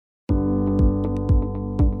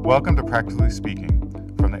Welcome to Practically Speaking,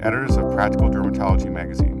 from the editors of Practical Dermatology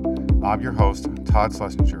magazine. I'm your host, Todd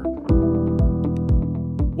Schlesinger.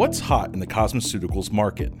 What's hot in the cosmeceuticals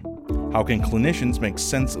market? How can clinicians make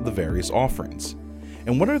sense of the various offerings?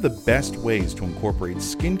 And what are the best ways to incorporate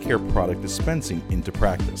skincare product dispensing into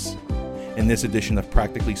practice? In this edition of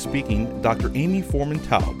Practically Speaking, Dr. Amy Forman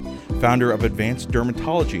Taub, founder of Advanced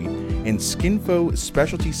Dermatology and Skinfo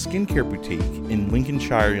Specialty Skincare Boutique in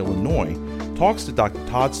Lincolnshire, Illinois, talks to Dr.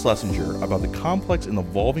 Todd Schlesinger about the complex and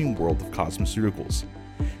evolving world of cosmeceuticals.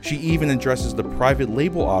 She even addresses the private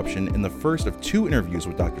label option in the first of two interviews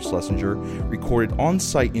with Dr. Schlesinger recorded on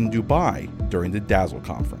site in Dubai during the DASIL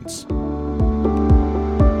conference.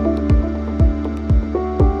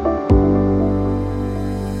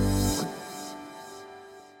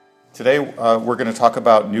 Today, we're going to talk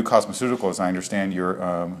about new cosmeceuticals. I understand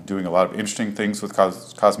you're doing a lot of interesting things with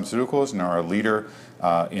cosmeceuticals and are a leader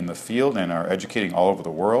in the field and are educating all over the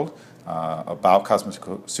world about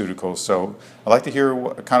cosmeceuticals. So I'd like to hear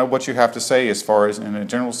kind of what you have to say as far as, in a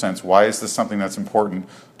general sense, why is this something that's important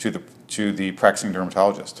to the practicing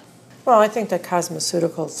dermatologist? Well, I think that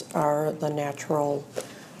cosmeceuticals are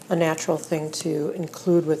a natural thing to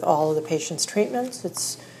include with all of the patient's treatments.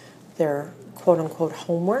 It's their quote-unquote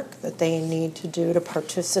homework that they need to do to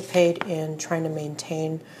participate in trying to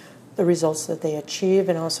maintain the results that they achieve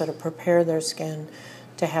and also to prepare their skin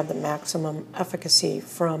to have the maximum efficacy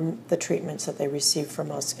from the treatments that they receive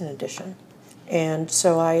from us in addition. And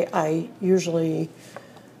so I usually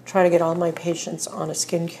try to get all my patients on a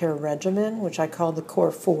skincare regimen, which I call the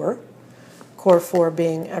Core 4. Core 4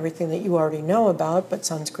 being everything that you already know about, but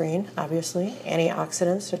sunscreen, obviously,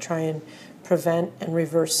 antioxidants to try and prevent and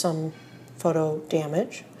reverse some photo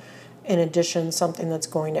damage. In addition, something that's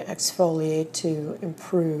going to exfoliate to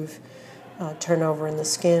improve turnover in the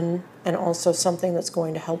skin, and also something that's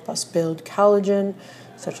going to help us build collagen,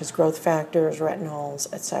 such as growth factors,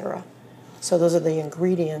 retinols, etc. So those are the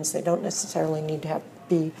ingredients. They don't necessarily need to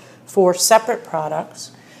be 4 separate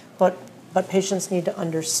products, but patients need to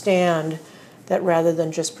understand that rather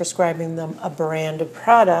than just prescribing them a brand of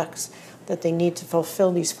products, that they need to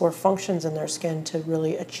fulfill these 4 functions in their skin to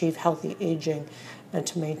really achieve healthy aging and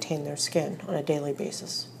to maintain their skin on a daily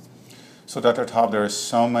basis. So, Dr. Taub, there are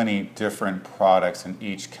so many different products in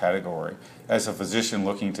each category. As a physician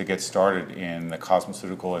looking to get started in the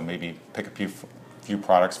cosmeceutical and maybe pick a few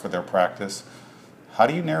products for their practice, how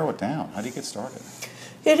do you narrow it down? How do you get started?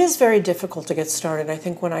 It is very difficult to get started. I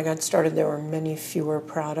think when I got started, there were many fewer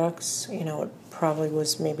products. It probably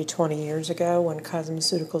was maybe 20 years ago when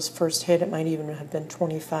cosmeceuticals first hit. It might even have been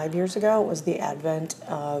 25 years ago. It was the advent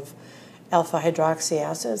of alpha hydroxy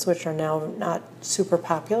acids, which are now not super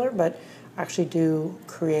popular, but actually do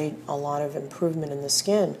create a lot of improvement in the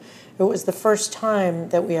skin. It was the first time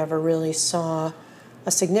that we ever really saw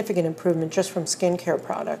a significant improvement just from skincare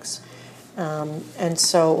products. And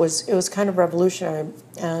so it was kind of revolutionary.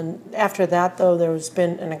 And after that, though, there's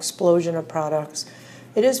been an explosion of products.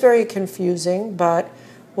 It is very confusing, but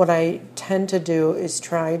what I tend to do is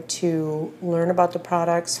try to learn about the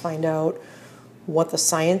products, find out what the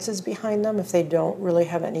science is behind them. If they don't really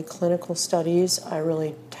have any clinical studies, I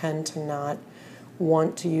really tend to not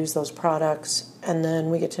want to use those products. And then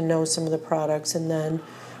we get to know some of the products, and then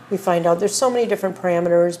we find out there's so many different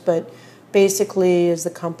parameters, but basically, is the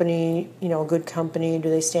company, a good company? Do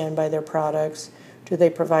they stand by their products? Do they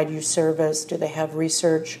provide you service? Do they have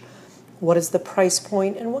research? What is the price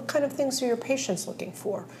point? And what kind of things are your patients looking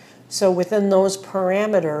for? So within those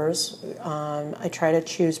parameters, I try to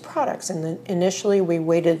choose products. And then initially, we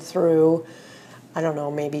waded through,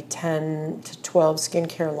 maybe 10 to 12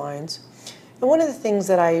 skincare lines. And one of the things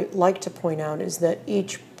that I like to point out is that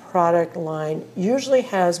each product line usually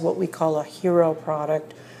has what we call a hero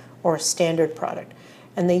product or a standard product.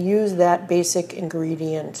 And they use that basic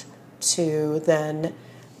ingredient to then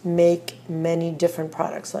make many different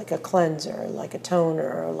products, like a cleanser, like a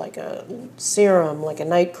toner, like a serum, like a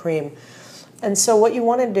night cream. And so what you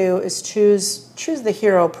want to do is choose the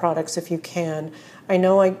hero products if you can. I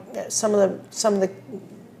know some of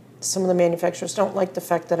the manufacturers don't like the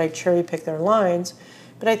fact that I cherry pick their lines,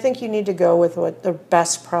 but I think you need to go with what the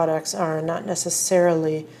best products are and not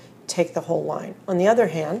necessarily take the whole line. On the other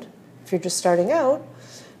hand, if you're just starting out,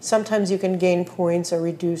 sometimes you can gain points or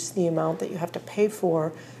reduce the amount that you have to pay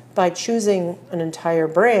for by choosing an entire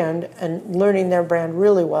brand and learning their brand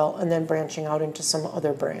really well and then branching out into some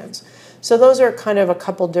other brands. So those are kind of a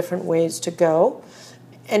couple different ways to go.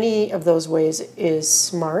 Any of those ways is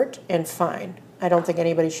smart and fine. I don't think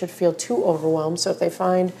anybody should feel too overwhelmed. So if they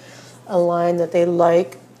find a line that they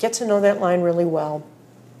like, get to know that line really well.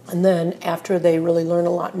 And then after they really learn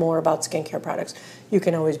a lot more about skincare products, you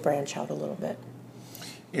can always branch out a little bit.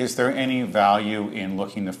 Is there any value in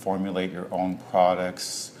looking to formulate your own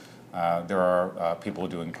products? There are people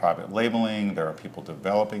doing private labeling, there are people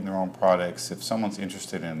developing their own products. If someone's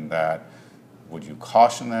interested in that, would you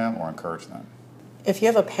caution them or encourage them? If you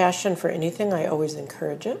have a passion for anything, I always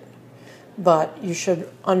encourage it. But you should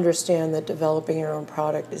understand that developing your own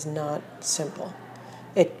product is not simple.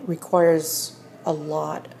 It requires a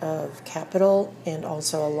lot of capital and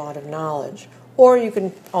also a lot of knowledge. Or you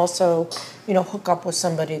can also, hook up with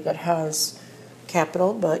somebody that has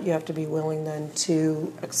capital, but you have to be willing then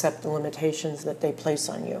to accept the limitations that they place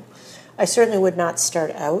on you. I certainly would not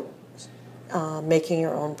start out making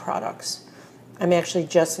your own products. I'm actually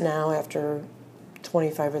just now, after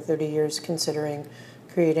 25 or 30 years, considering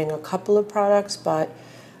creating a couple of products, but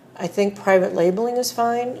I think private labeling is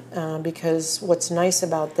fine because what's nice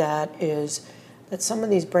about that is that some of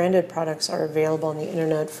these branded products are available on the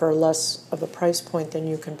internet for less of a price point than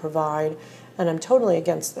you can provide, and I'm totally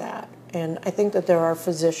against that. And I think that there are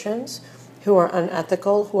physicians who are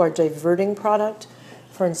unethical, who are diverting product,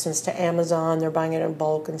 for instance, to Amazon. They're buying it in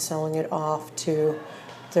bulk and selling it off to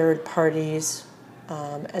third parties,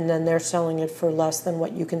 and then they're selling it for less than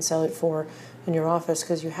what you can sell it for in your office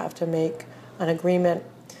because you have to make an agreement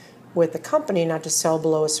with the company not to sell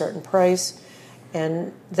below a certain price.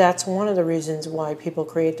 And that's one of the reasons why people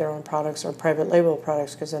create their own products or private label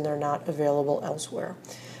products, because then they're not available elsewhere.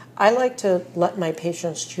 I like to let my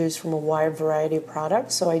patients choose from a wide variety of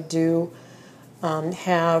products, so I do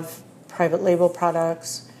have private label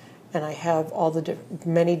products, and I have all the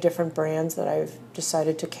many different brands that I've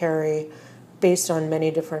decided to carry based on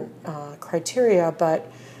many different criteria.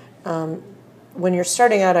 But when you're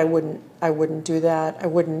starting out, I wouldn't do that. I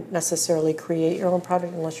wouldn't necessarily create your own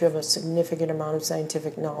product unless you have a significant amount of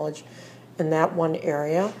scientific knowledge in that one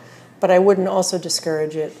area. But I wouldn't also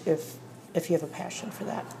discourage it if you have a passion for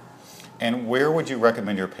that. And where would you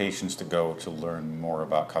recommend your patients to go to learn more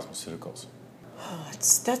about cosmeceuticals?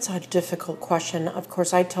 That's a difficult question. Of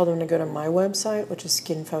course, I tell them to go to my website, which is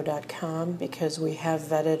skinfo.com, because we have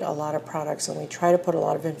vetted a lot of products and we try to put a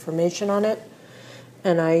lot of information on it.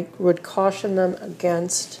 And I would caution them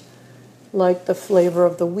against, like, the flavor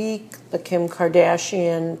of the week, the Kim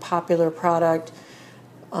Kardashian popular product.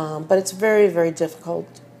 But it's very, very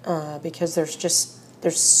difficult because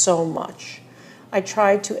there's so much. I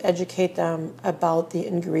try to educate them about the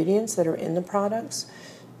ingredients that are in the products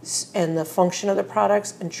and the function of the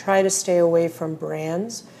products and try to stay away from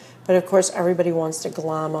brands. But of course, everybody wants to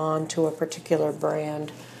glom on to a particular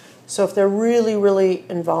brand. So if they're really, really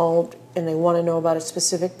involved and they want to know about a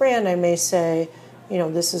specific brand, I may say,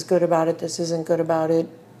 this is good about it, this isn't good about it,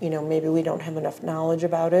 maybe we don't have enough knowledge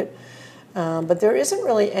about it. But there isn't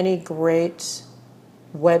really any great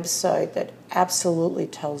website that absolutely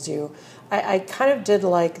tells you. I kind of did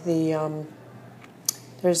like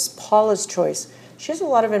there's Paula's Choice. She has a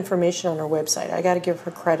lot of information on her website. I got to give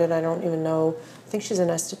her credit. I don't even know. I think she's an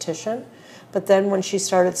esthetician. But then when she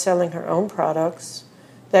started selling her own products,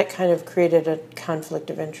 that kind of created a conflict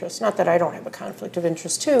of interest. Not that I don't have a conflict of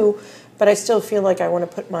interest too, but I still feel like I want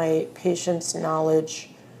to put my patients'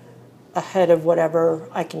 knowledge ahead of whatever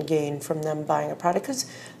I can gain from them buying a product, because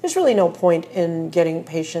there's really no point in getting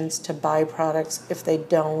patients to buy products if they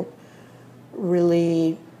don't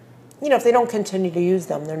really, if they don't continue to use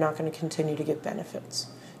them, they're not going to continue to get benefits.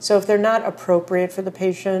 So if they're not appropriate for the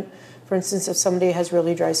patient, for instance, if somebody has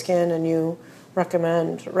really dry skin and you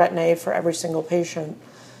recommend Retin-A for every single patient,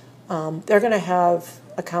 they're going to have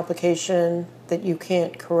a complication that you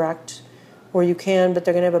can't correct, or you can, but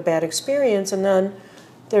they're going to have a bad experience, and then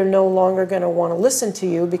they're no longer going to want to listen to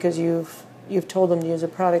you because you've told them to use a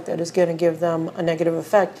product that is going to give them a negative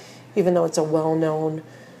effect, even though it's a well-known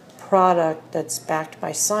product that's backed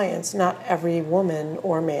by science. Not every woman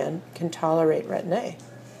or man can tolerate Retin-A.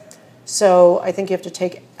 So I think you have to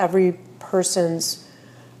take every person's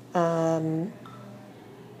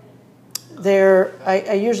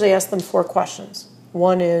I usually ask them 4 questions.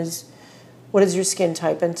 One is, what is your skin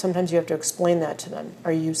type? And sometimes you have to explain that to them.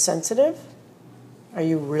 Are you sensitive? Are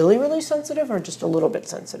you really, really sensitive, or just a little bit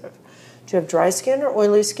sensitive? Do you have dry skin or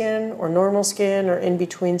oily skin or normal skin or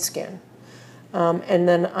in-between skin? And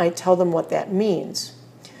then I tell them what that means.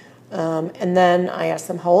 And then I ask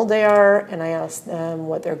them how old they are, and I ask them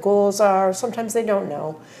what their goals are. Sometimes they don't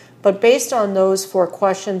know. But based on those 4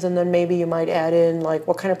 questions, and then maybe you might add in, like,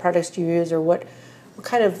 what kind of products do you use, or what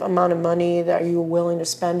kind of amount of money that are you willing to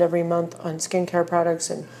spend every month on skincare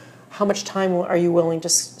products, and how much time are you willing to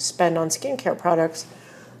spend on skincare products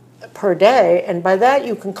per day. And by that,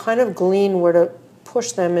 you can kind of glean where to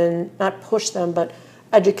push them, and not push them, but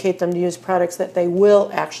educate them to use products that they will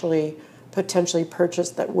actually potentially purchase,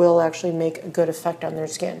 that will actually make a good effect on their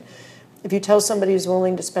skin. If you tell somebody who's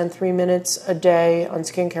willing to spend 3 minutes a day on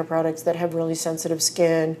skincare products that have really sensitive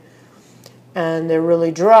skin and they're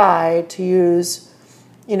really dry, to use,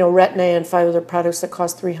 Retin-A and 5 other products that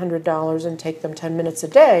cost $300 and take them 10 minutes a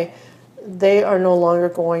day, they are no longer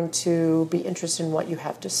going to be interested in what you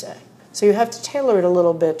have to say. So you have to tailor it a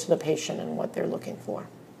little bit to the patient and what they're looking for.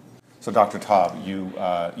 So Dr. Taub,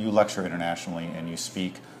 you lecture internationally and you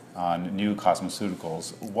speak on new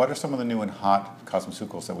cosmeceuticals. What are some of the new and hot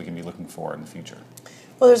cosmeceuticals that we can be looking for in the future?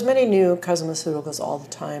 Well, there's many new cosmeceuticals all the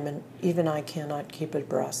time, and even I cannot keep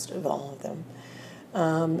abreast of all of them.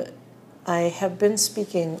 I have been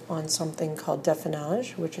speaking on something called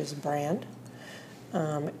Definage, which is a brand,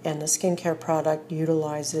 and the skincare product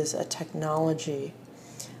utilizes a technology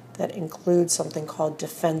that includes something called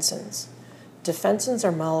defensins. Defensins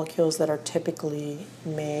are molecules that are typically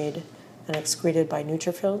made and excreted by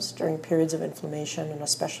neutrophils during periods of inflammation and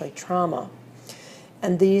especially trauma.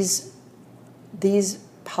 And these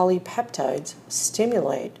polypeptides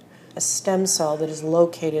stimulate a stem cell that is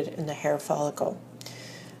located in the hair follicle.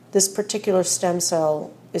 This particular stem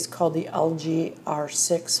cell is called the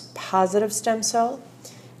LGR6 positive stem cell,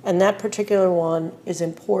 and that particular one is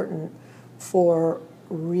important for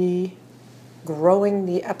regrowing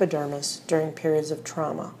the epidermis during periods of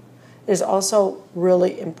trauma. It is also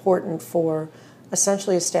really important for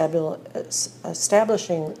essentially establishing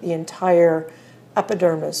the entire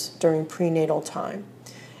epidermis during prenatal time.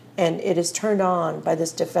 And it is turned on by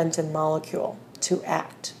this defensin molecule to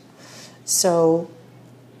act. So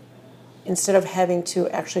instead of having to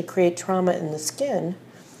actually create trauma in the skin,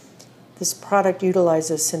 this product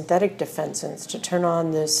utilizes synthetic defensins to turn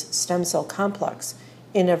on this stem cell complex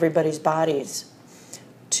in everybody's bodies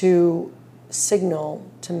to signal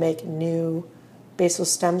to make new basal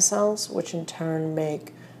stem cells, which in turn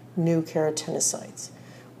make new keratinocytes.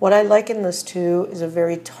 What I liken this to is a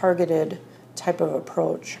very targeted type of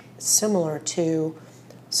approach, similar to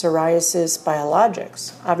psoriasis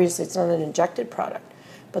biologics. Obviously, it's not an injected product,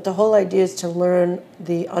 but the whole idea is to learn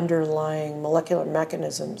the underlying molecular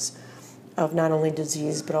mechanisms of not only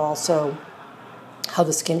disease, but also how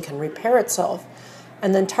the skin can repair itself.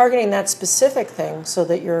 And then targeting that specific thing so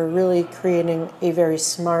that you're really creating a very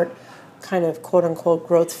smart kind of quote-unquote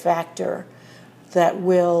growth factor that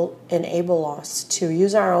will enable us to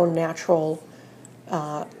use our own natural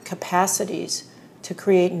capacities to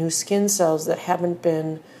create new skin cells that haven't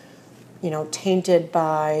been, tainted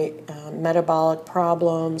by metabolic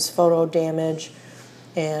problems, photo damage,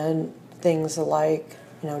 and things like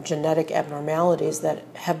genetic abnormalities that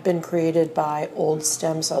have been created by old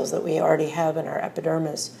stem cells that we already have in our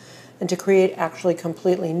epidermis, and to create actually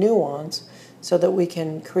completely new ones so that we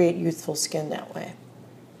can create youthful skin that way.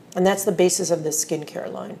 And that's the basis of this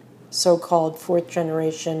skincare line, so-called fourth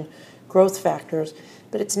generation growth factors.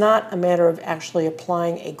 But it's not a matter of actually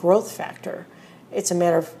applying a growth factor. It's a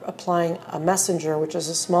matter of applying a messenger, which is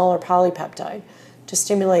a smaller polypeptide, to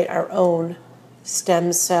stimulate our own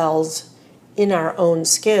stem cells in our own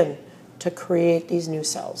skin to create these new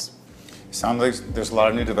cells. Sounds like there's a lot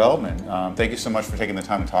of new development. Thank you so much for taking the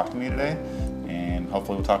time to talk to me today, and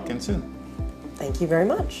hopefully we'll talk again soon. Thank you very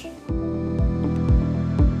much.